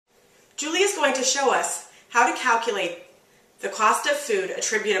Julie is going to show us how to calculate the cost of food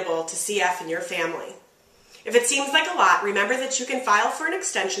attributable to CF in your family. If it seems like a lot, remember that you can file for an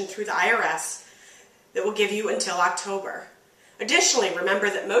extension through the IRS that will give you until October. Additionally, remember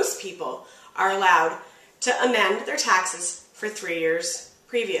that most people are allowed to amend their taxes for 3 years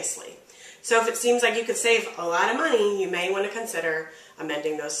previously. So if it seems like you could save a lot of money, you may want to consider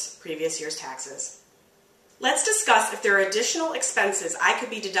amending those previous year's taxes. Let's discuss if there are additional expenses I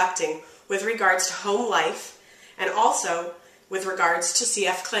could be deducting with regards to home life and also with regards to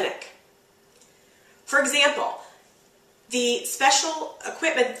CF clinic. For example, the special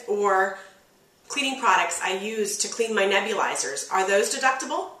equipment or cleaning products I use to clean my nebulizers, are those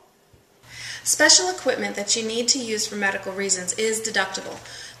deductible? Special equipment that you need to use for medical reasons is deductible.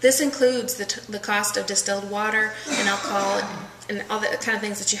 This includes the cost of distilled water and alcohol and all the kind of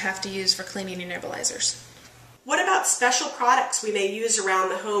things that you have to use for cleaning your nebulizers. What about special products we may use around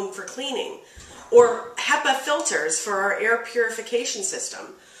the home for cleaning? Or HEPA filters for our air purification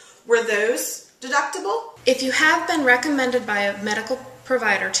system? Were those deductible? If you have been recommended by a medical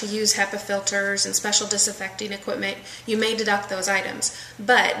provider to use HEPA filters and special disinfecting equipment, you may deduct those items.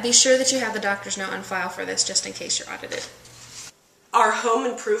 But be sure that you have the doctor's note on file for this just in case you're audited. Are home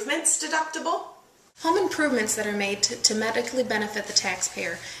improvements deductible? Home improvements that are made to medically benefit the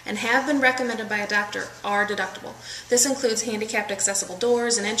taxpayer and have been recommended by a doctor are deductible. This includes handicapped accessible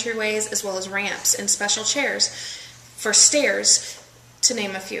doors and entryways, as well as ramps and special chairs for stairs, to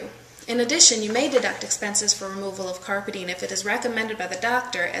name a few. In addition, you may deduct expenses for removal of carpeting if it is recommended by the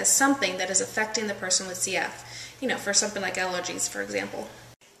doctor as something that is affecting the person with CF. For something like allergies, for example.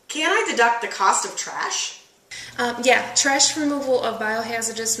 Can I deduct the cost of trash? Yeah, trash removal of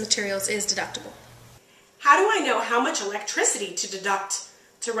biohazardous materials is deductible. How do I know how much electricity to deduct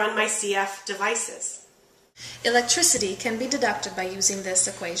to run my CF devices? Electricity can be deducted by using this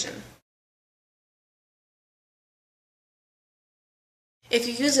equation. If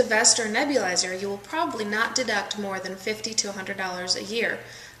you use a vest or nebulizer, you will probably not deduct more than $50 to $100 a year.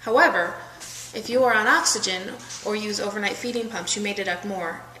 However, if you are on oxygen or use overnight feeding pumps, you may deduct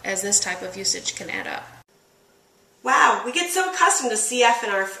more, as this type of usage can add up. Wow, we get so accustomed to CF in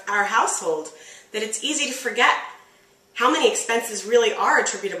our household that it's easy to forget how many expenses really are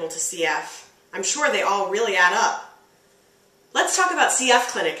attributable to CF. I'm sure they all really add up. Let's talk about CF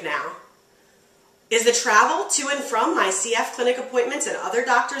clinic now. Is the travel to and from my CF clinic appointments and other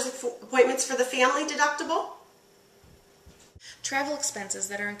doctor's appointments for the family deductible? Travel expenses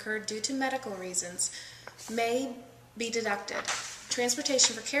that are incurred due to medical reasons may be deducted.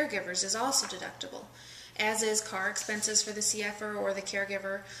 Transportation for caregivers is also deductible, as is car expenses for the CFer or the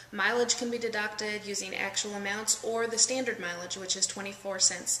caregiver. Mileage can be deducted using actual amounts or the standard mileage, which is 24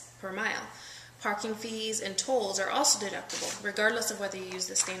 cents per mile. Parking fees and tolls are also deductible, regardless of whether you use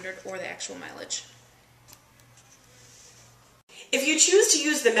the standard or the actual mileage. If you choose to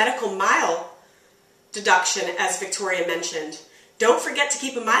use the medical mile deduction, as Victoria mentioned, don't forget to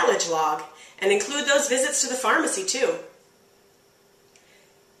keep a mileage log and include those visits to the pharmacy too.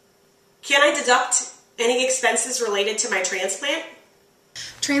 Can I deduct any expenses related to my transplant?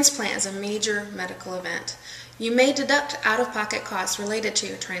 Transplant is a major medical event. You may deduct out-of-pocket costs related to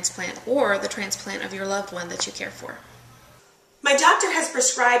your transplant or the transplant of your loved one that you care for. My doctor has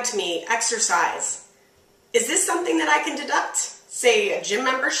prescribed me exercise. Is this something that I can deduct? Say a gym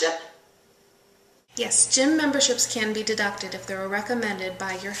membership? Yes, gym memberships can be deducted if they were recommended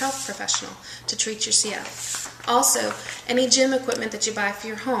by your health professional to treat your CF. Also, any gym equipment that you buy for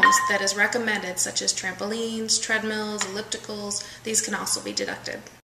your homes that is recommended, such as trampolines, treadmills, ellipticals, these can also be deducted.